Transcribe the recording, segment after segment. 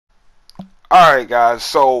Alright guys,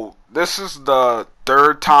 so this is the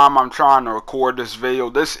third time I'm trying to record this video.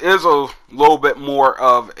 This is a little bit more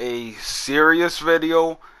of a serious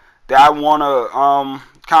video that I want to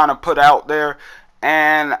kind of put out there,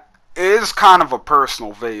 and it is kind of a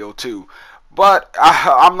personal video too. But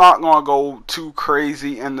I'm not going to go too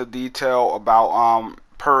crazy into detail about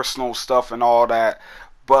personal stuff and all that.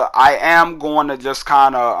 But I am going to just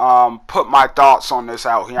kind of put my thoughts on this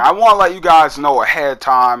out here. I want to let you guys know ahead of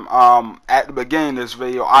time at the beginning of this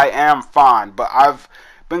video, I am fine. But I've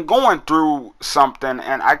been going through something,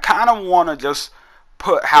 and I kind of want to just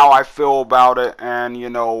put how I feel about it and, you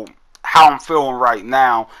know, how I'm feeling right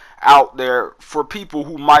now out there for people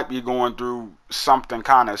who might be going through something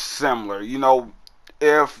kind of similar. You know,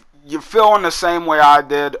 if you're feeling the same way I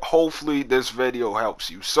did, hopefully this video helps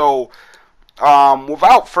you. So,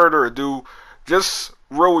 without further ado, just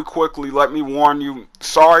really quickly, let me warn you,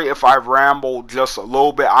 sorry if I rambled just a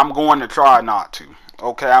little bit. I'm going to try not to.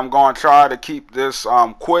 Okay, I'm going to try to keep this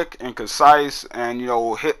quick and concise and, you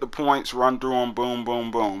know, hit the points, run through them, boom,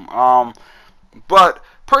 boom, boom. But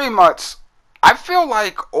pretty much, I feel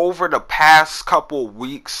like over the past couple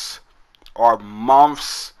weeks or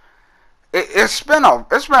months, it's been a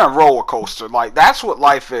roller coaster. Like, that's what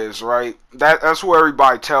life is, right? That's what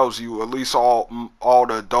everybody tells you, at least all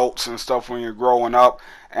the adults and stuff when you're growing up.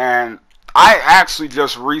 And I actually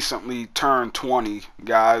just recently turned 20,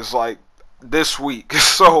 guys, like this week.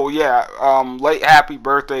 So yeah, late happy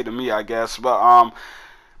birthday to me, I guess. But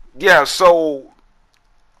yeah, so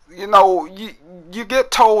you know, you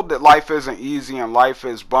get told that life isn't easy and life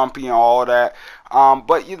is bumpy and all that.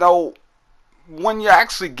 But you know, when you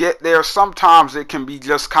actually get there, sometimes it can be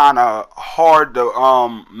just kind of hard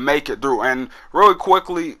to make it through. And really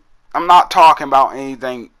quickly, I'm not talking about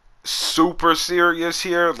anything super serious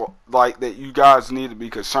here, like that you guys need to be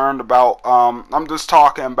concerned about. I'm just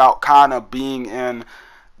talking about kind of being in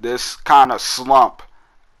this kind of slump,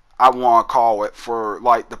 I want to call it, for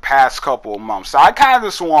like the past couple of months. So I kind of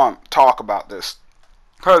just want to talk about this,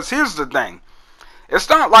 because here's the thing. It's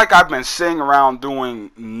not like I've been sitting around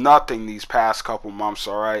doing nothing these past couple months,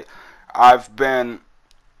 alright? I've been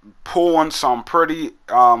pulling some pretty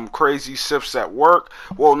crazy shifts at work.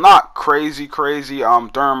 Well, not crazy.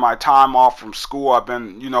 During my time off from school, I've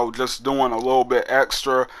been, you know, just doing a little bit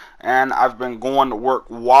extra. And I've been going to work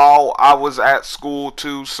while I was at school,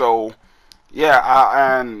 too. So,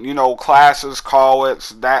 yeah, and, you know, classes, college,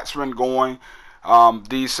 that's been going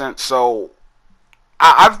decent. So,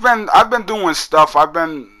 I've been doing stuff. I've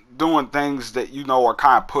been doing things that, you know, are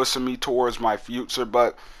kind of pushing me towards my future.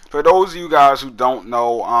 But for those of you guys who don't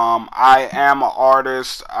know, I am an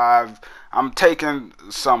artist. I'm taking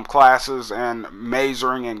some classes and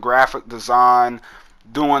majoring in graphic design,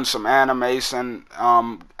 doing some animation.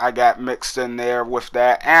 I got mixed in there with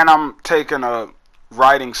that, and I'm taking a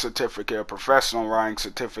writing certificate, a professional writing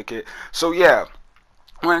certificate. So yeah.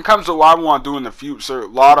 When it comes to what I want to do in the future, a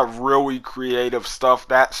lot of really creative stuff.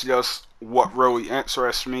 That's just what really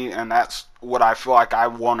interests me, and that's what I feel like I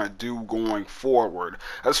want to do going forward.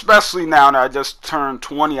 Especially now that I just turned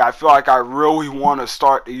 20, I feel like I really want to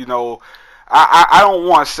start, you know, I don't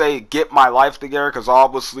want to say get my life together, because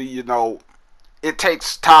obviously, you know, it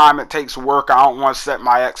takes time, it takes work. I don't want to set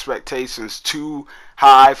my expectations too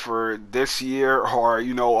high for this year, or,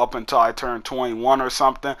 you know, up until I turn 21 or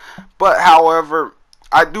something. But however,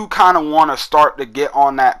 I do kind of want to start to get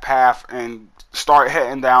on that path and start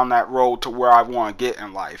heading down that road to where I want to get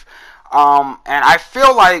in life. And I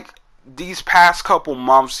feel like these past couple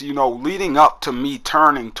months, you know, leading up to me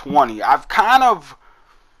turning 20, I've kind of,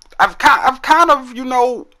 you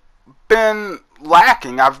know, been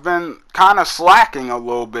lacking. I've been kind of slacking a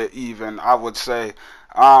little bit, even, I would say.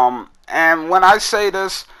 And when I say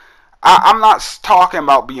this, I'm not talking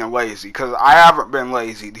about being lazy, because I haven't been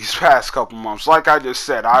lazy these past couple months. Like I just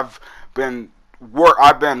said, I've been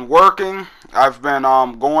working, I've been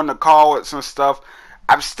going to college and stuff.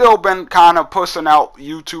 I've still been kind of pushing out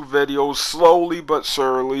YouTube videos slowly but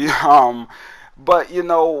surely. But you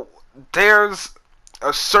know, there's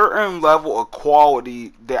a certain level of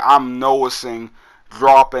quality that I'm noticing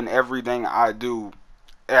dropping everything I do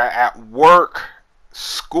at work,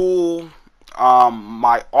 school,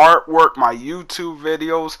 my artwork, my YouTube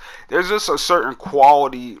videos. There's just a certain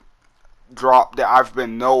quality drop that I've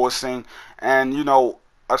been noticing, and you know,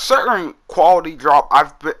 a certain quality drop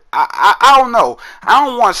I don't know, I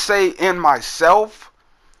don't want to say in myself,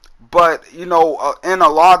 but you know, in a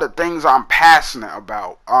lot of things I'm passionate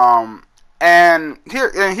about. And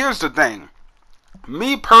here's the thing.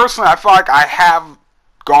 Me personally, I feel like I have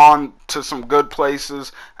gone to some good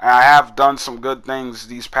places, and I have done some good things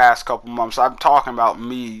these past couple months. I'm talking about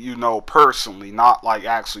me, you know, personally, not like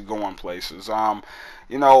actually going places.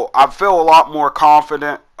 You know, I feel a lot more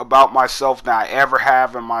confident about myself than I ever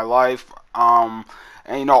have in my life. And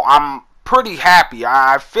you know, I'm pretty happy.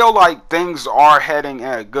 I feel like things are heading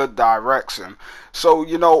in a good direction. So,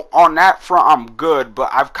 you know, on that front, I'm good.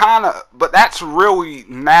 But but that's really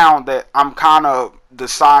now that I'm kind of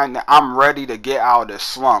deciding that I'm ready to get out of this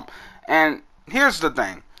slump. And here's the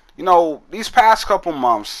thing, you know, these past couple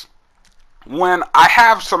months, when I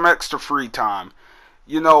have some extra free time,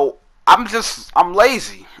 you know, I'm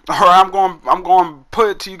lazy. Or I'm going to put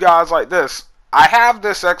it to you guys like this. I have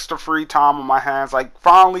this extra free time on my hands. I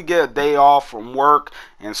finally get a day off from work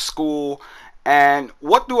and school. And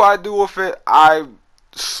what do I do with it? I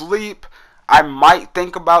sleep. I might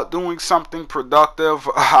think about doing something productive.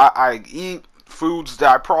 I eat foods that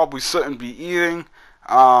I probably shouldn't be eating.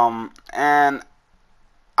 And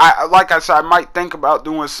like I said, I might think about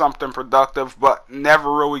doing something productive, but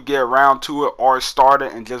never really get around to it or start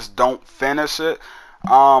it and just don't finish it.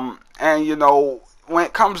 And you know, when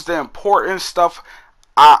it comes to important stuff,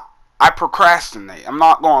 I procrastinate. I'm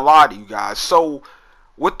not gonna lie to you guys. So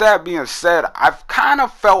with that being said, I've kind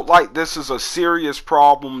of felt like this is a serious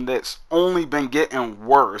problem that's only been getting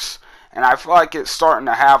worse, and I feel like it's starting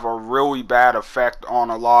to have a really bad effect on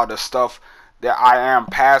a lot of the stuff that I am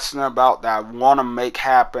passionate about, that I want to make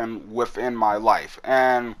happen within my life.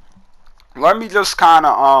 And let me just kind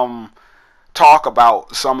of talk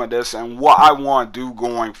about some of this and what I want to do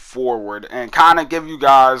going forward, and kind of give you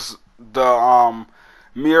guys the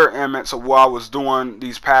mirror image of what I was doing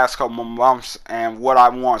these past couple of months and what I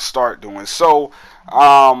want to start doing. So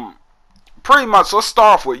pretty much, let's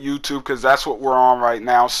start off with YouTube, because that's what we're on right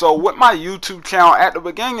now. So with my YouTube channel, at the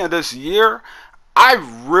beginning of this year, I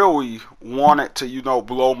really wanted to, you know,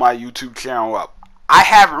 blow my YouTube channel up. I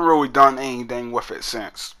haven't really done anything with it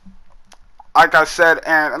since. Like I said,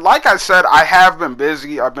 I have been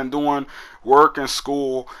busy. I've been doing work and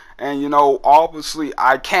school, and you know, obviously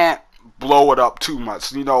I can't blow it up too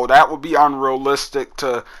much. You know, that would be unrealistic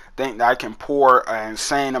to think that I can pour an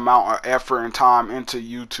insane amount of effort and time into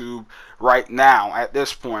YouTube right now at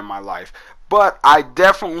this point in my life. But I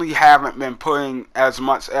definitely haven't been putting as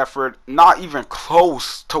much effort, not even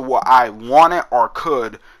close to what I wanted or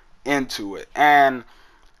could, into it. And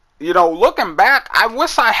you know, looking back, I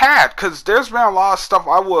wish I had, because there's been a lot of stuff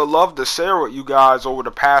I would love to share with you guys over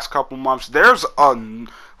the past couple months. There's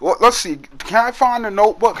let's see, can I find a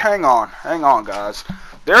notebook? Hang on guys.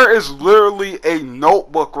 There is literally a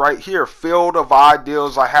notebook right here filled of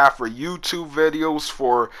ideas I have for YouTube videos,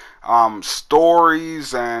 for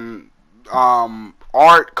stories and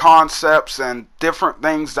art concepts and different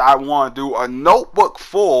things that I want to do. A notebook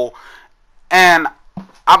full. And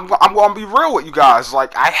I'm going to be real with you guys.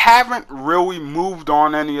 Like, I haven't really moved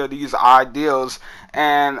on any of these ideas,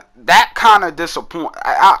 and that kind of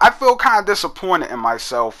I feel kind of disappointed in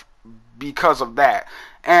myself because of that.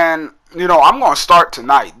 And you know, I'm going to start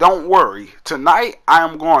tonight. Don't worry. Tonight, I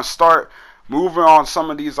am going to start moving on some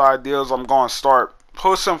of these ideas. I'm going to start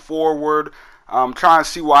pushing forward, trying to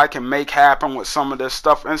see what I can make happen with some of this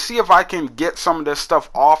stuff, and see if I can get some of this stuff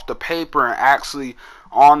off the paper and actually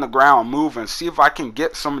on the ground moving. See if I can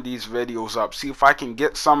get some of these videos up. See if I can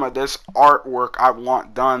get some of this artwork I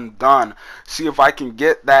want done. See if I can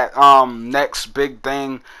get that next big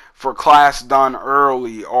thing for class done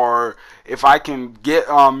early, or if I can get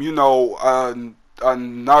you know,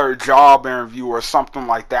 another job interview or something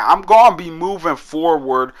like that. I'm gonna be moving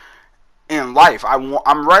forward in life.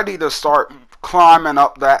 I'm ready to start climbing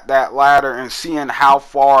up that ladder and seeing how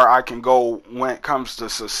far I can go when it comes to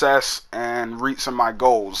success and reaching my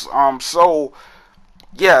goals. So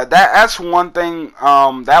yeah, that's one thing.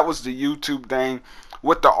 That was the YouTube thing.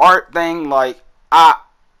 With the art thing, like,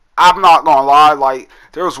 I'm not gonna lie, like,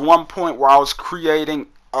 there was one point where I was creating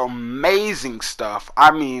amazing stuff.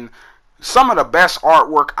 I mean, some of the best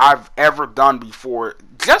artwork I've ever done before.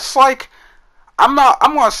 Just like, I'm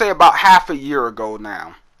gonna say about half a year ago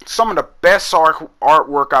now. Some of the best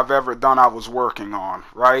artwork I've ever done, I was working on,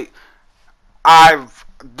 right?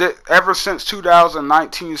 Ever since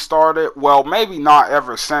 2019 started, well, maybe not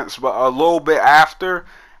ever since, but a little bit after,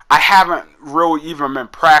 I haven't really even been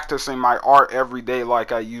practicing my art every day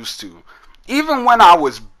like I used to. Even when I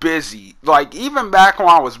was busy, like even back when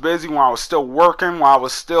I was busy, when I was still working, when I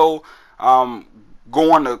was still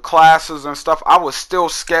going to classes and stuff, I was still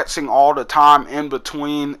sketching all the time, in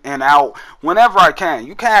between and out, whenever I can.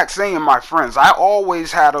 You can't see in my friends, I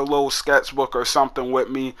always had a little sketchbook or something with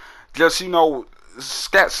me, just, you know,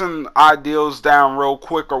 sketching ideas down real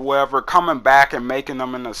quick or whatever, coming back and making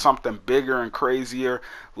them into something bigger and crazier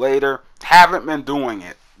later. Haven't been doing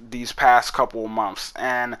it these past couple of months,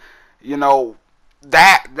 and you know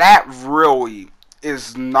that really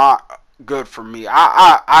is not good for me.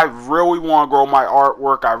 I really want to grow my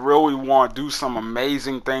artwork. I really want to do some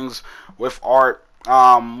amazing things with art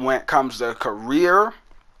when it comes to career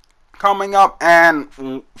coming up, and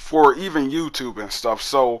for even YouTube and stuff.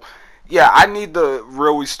 So yeah, I need to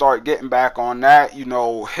really start getting back on that, you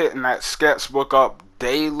know, hitting that sketchbook up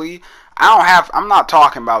daily. I'm not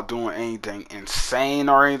talking about doing anything insane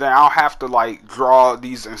or anything. I don't have to like draw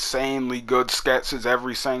these insanely good sketches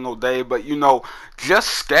every single day, but you know, just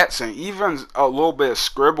sketching, even a little bit of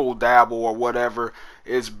scribble dabble or whatever,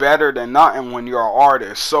 is better than nothing when you're an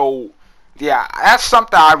artist. So yeah, that's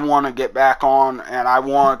something I want to get back on, and I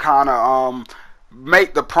want to kind of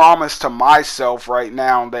make the promise to myself right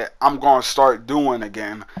now that I'm going to start doing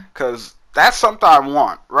again, because that's something I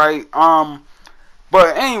want, right?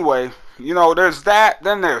 But anyway, you know, there's that.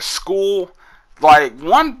 Then there's school. Like,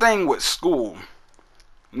 one thing with school,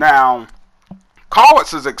 now,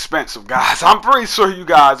 college is expensive, guys. I'm pretty sure you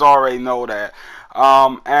guys already know that.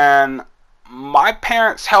 And my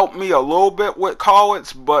parents helped me a little bit with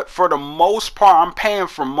college, but for the most part, I'm paying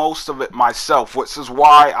for most of it myself, which is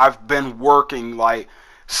why I've been working like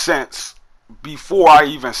since before I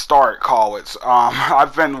even started college.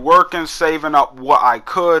 I've been working, saving up what I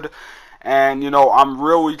could, and you know, I'm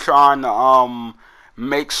really trying to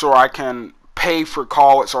make sure I can pay for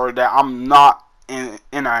college, or that I'm not in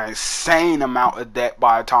an insane amount of debt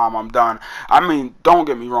by the time I'm done. I mean, don't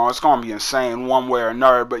get me wrong, it's going to be insane one way or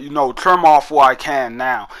another, but you know, trim off what I can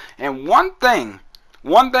now. And one thing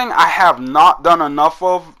I have not done enough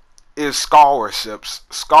of is scholarships.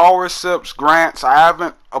 Scholarships, grants. I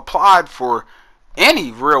haven't applied for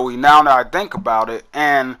any, really, now that I think about it,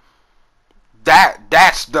 and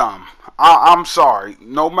that's dumb. I'm sorry.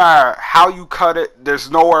 No matter how you cut it,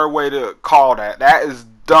 there's no other way to call that. That is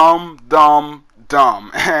dumb.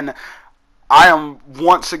 And I am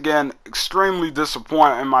once again extremely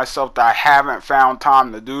disappointed in myself that I haven't found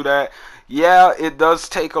time to do that. Yeah, it does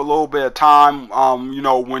take a little bit of time, you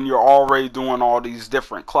know, when you're already doing all these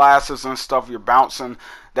different classes and stuff, you're bouncing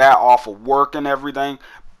that off of work and everything.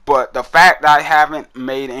 But the fact that I haven't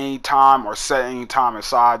made any time or set any time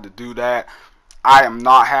aside to do that, I am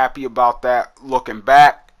not happy about that looking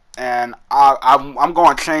back. And I'm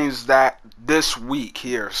going to change that this week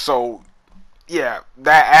here. So yeah,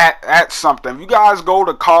 that's something. If you guys go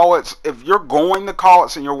to college, if you're going to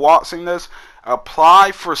college and you're watching this,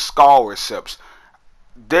 apply for scholarships.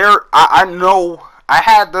 I know I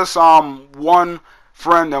had this one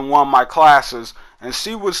friend in one of my classes, and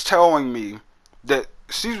she was telling me that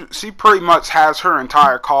she pretty much has her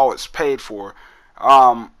entire college paid for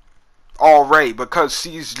already, because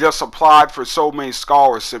she's just applied for so many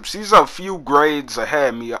scholarships. She's a few grades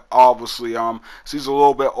ahead of me, obviously. She's a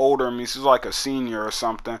little bit older than me. She's like a senior or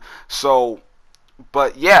something. So,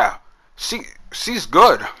 but yeah, she's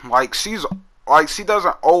good. Like she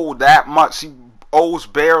doesn't owe that much. She owes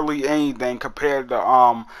barely anything compared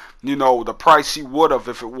to you know, the price she would have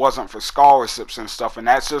if it wasn't for scholarships and stuff. And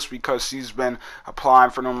that's just because she's been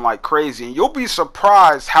applying for them like crazy. And you'll be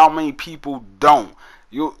surprised how many people don't.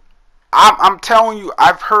 I'm telling you,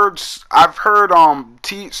 I've heard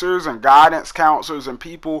teachers and guidance counselors and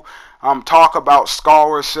people talk about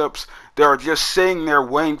scholarships. They're just sitting there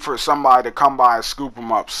waiting for somebody to come by and scoop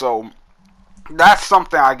them up. So that's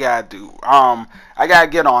something I gotta do. I gotta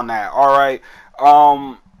get on that. All right.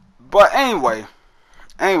 But anyway,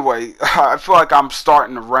 I feel like I'm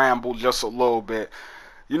starting to ramble just a little bit.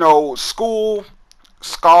 You know, the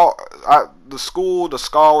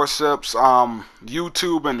scholarships,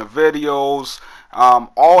 YouTube and the videos,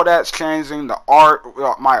 all that's changing. The art,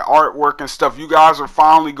 my artwork and stuff. You guys are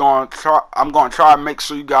finally going to try. I'm going to try to make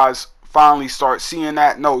sure you guys finally start seeing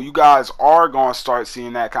that. No, you guys are going to start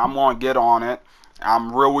seeing that. 'Cause I'm going to get on it.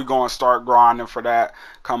 I'm really going to start grinding for that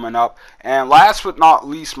coming up. And last but not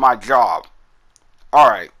least, my job. All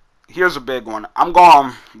right, here's a big one. I'm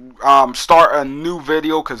going to start a new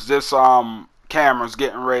video because this camera's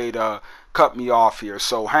getting ready to cut me off here,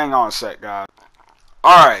 so hang on a sec, guys.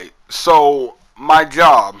 Alright, so my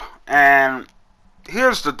job, and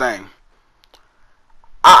here's the thing.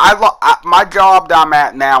 My job that I'm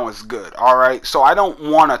at now is good, alright? So I don't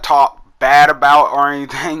want to talk bad about or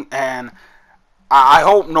anything, and I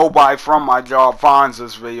hope nobody from my job finds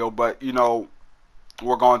this video, but you know,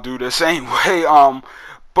 we're gonna do this anyway.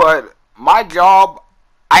 But my job,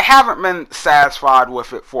 I haven't been satisfied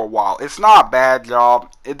with it for a while. It's not a bad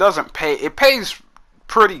job. It doesn't pay. It pays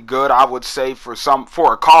pretty good, I would say, for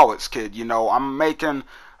a college kid. You know, I'm making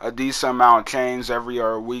a decent amount of change every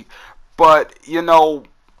other week, but you know,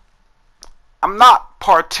 I'm not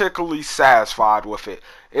particularly satisfied with it.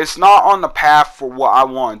 It's not on the path for what I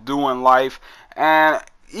want to do in life, and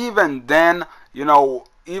even then, you know,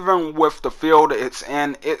 even with the field it's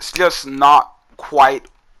in, it's just not quite.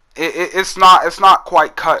 It's not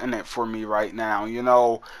quite cutting it for me right now. You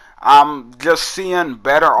know, I'm just seeing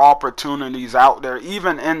better opportunities out there,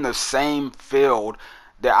 even in the same field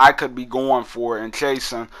that I could be going for and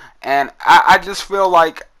chasing, and I just feel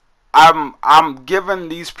like I'm giving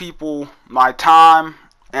these people my time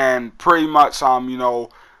and pretty much you know,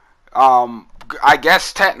 I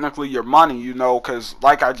guess technically your money, you know, because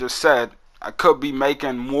like I just said, I could be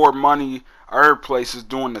making more money other places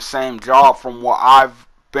doing the same job from what I've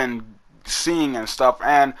been seeing and stuff.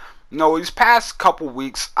 And you know, these past couple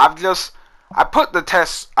weeks I put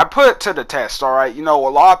it to the test. All right, you know, a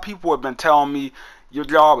lot of people have been telling me your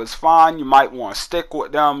job is fine, you might want to stick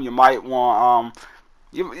with them, you might want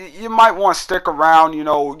you might want to stick around, you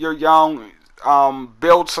know, you're young,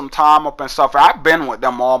 build some time up and stuff. I've been with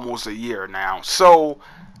them almost a year now. So,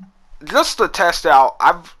 just to test out,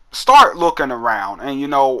 I've started looking around, and, you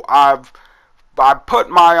know, I put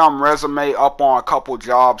my resume up on a couple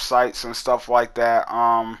job sites and stuff like that.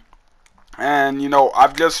 And, you know,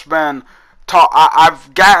 I've just been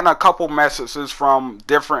I've gotten a couple messages from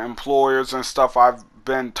different employers and stuff. I've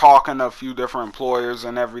been talking to a few different employers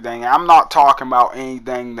and everything. I'm not talking about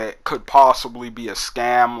anything that could possibly be a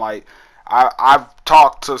scam. Like, I've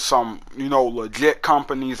talked to some, you know, legit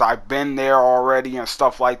companies. I've been there already and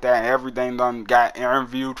stuff like that, and everything done got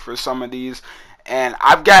interviewed for some of these. And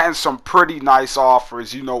I've gotten some pretty nice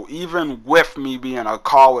offers, you know, even with me being a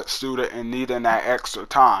college student and needing that extra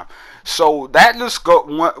time. So that just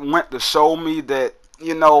went to show me that,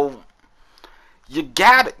 you know, you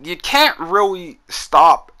can't really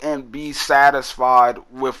stop and be satisfied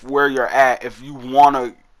with where you're at if you want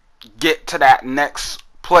to get to that next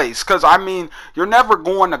place. Because I mean, you're never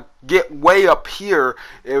going to get way up here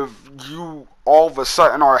if you all of a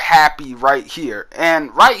sudden are happy right here.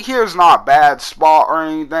 And right here is not a bad spot or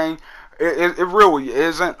anything. It really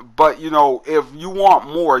isn't. But you know, if you want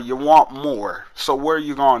more, you want more. So what are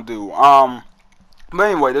you gonna do? But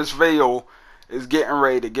anyway, this video is getting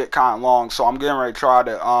ready to get kind of long, so I'm getting ready to try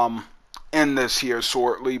to end this here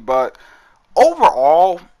shortly. But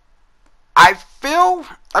overall, I feel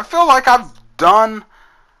like I've done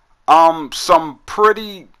some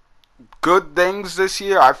pretty good things this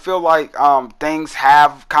year. I feel like things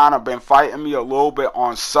have kind of been fighting me a little bit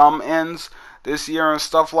on some ends this year and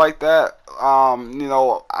stuff like that. You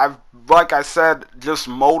know, like I said, just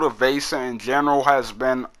motivation in general has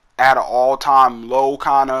been at an all-time low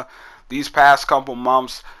kind of these past couple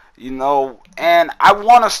months, you know, and I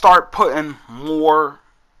want to start putting more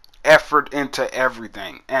effort into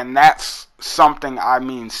everything, and that's something I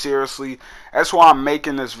mean seriously. That's why I'm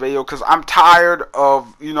making this video, because I'm tired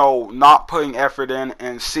of, you know, not putting effort in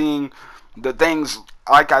and seeing the things,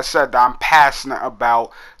 like I said, that I'm passionate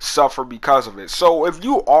about suffer because of it. So if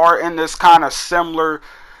you are in this kind of similar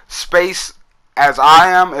space as I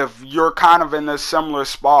am, if you're kind of in this similar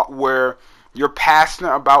spot where you're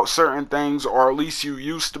passionate about certain things, or at least you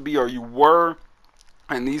used to be, or you were,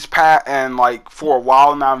 and and like for a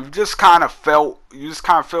while now, you just kind of feel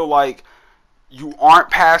like you aren't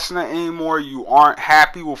passionate anymore, you aren't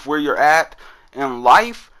happy with where you're at in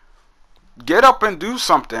life, get up and do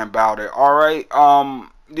something about it. All right,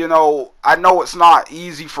 you know, I know it's not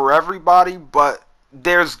easy for everybody, but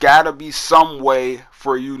there's gotta be some way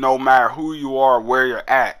for you, no matter who you are, where you're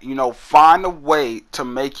at. You know, find a way to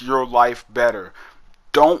make your life better.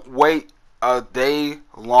 Don't wait a day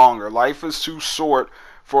longer. Life is too short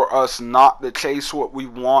for us not to chase what we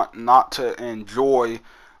want, not to enjoy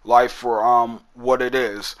life for what it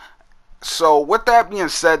is. So with that being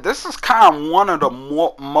said, this is kind of one of the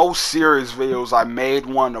most serious videos I made,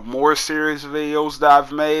 one of the more serious videos that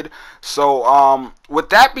I've made. So with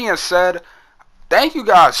that being said, thank you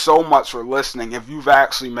guys so much for listening if you've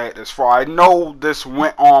actually made this far. I know this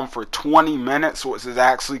went on for 20 minutes, which is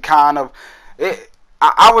actually kind of it.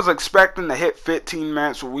 I was expecting to hit 15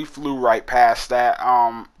 minutes, but we flew right past that.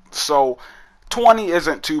 So 20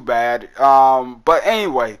 isn't too bad. But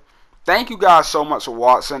anyway, thank you guys so much for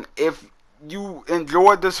watching. If you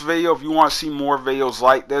enjoyed this video, if you want to see more videos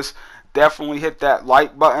like this, definitely hit that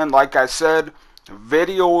like button. Like I said,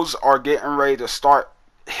 videos are getting ready to start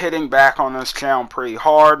hitting back on this channel pretty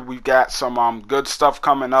hard. We've got some good stuff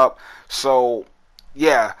coming up. So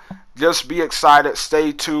yeah, just be excited.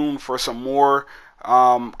 Stay tuned for some more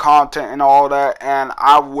content and all that, and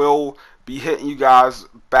I will be be hitting you guys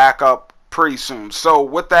back up pretty soon. So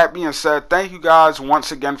with that being said, thank you guys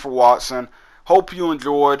once again for watching. Hope you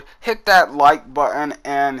enjoyed. Hit that like button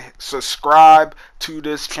and subscribe to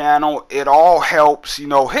this channel. It all helps. You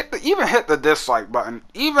know, even hit the dislike button.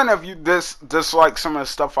 Even if you dislike some of the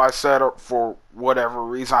stuff I said for whatever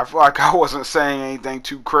reason. I feel like I wasn't saying anything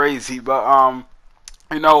too crazy, but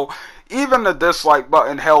you know, even the dislike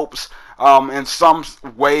button helps in some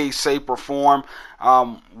way, shape, or form.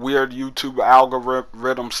 Weird YouTube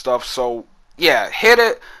algorithm stuff. So yeah, hit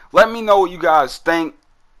it. Let me know what you guys think.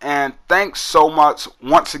 And thanks so much.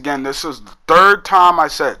 Once again, this is the third time I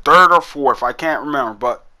said, third or fourth, I can't remember,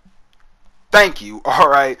 but thank you.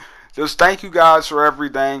 Alright, just thank you guys for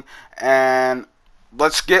everything, and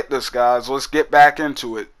let's get this, guys. Let's get back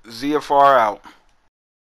into it. ZFR out.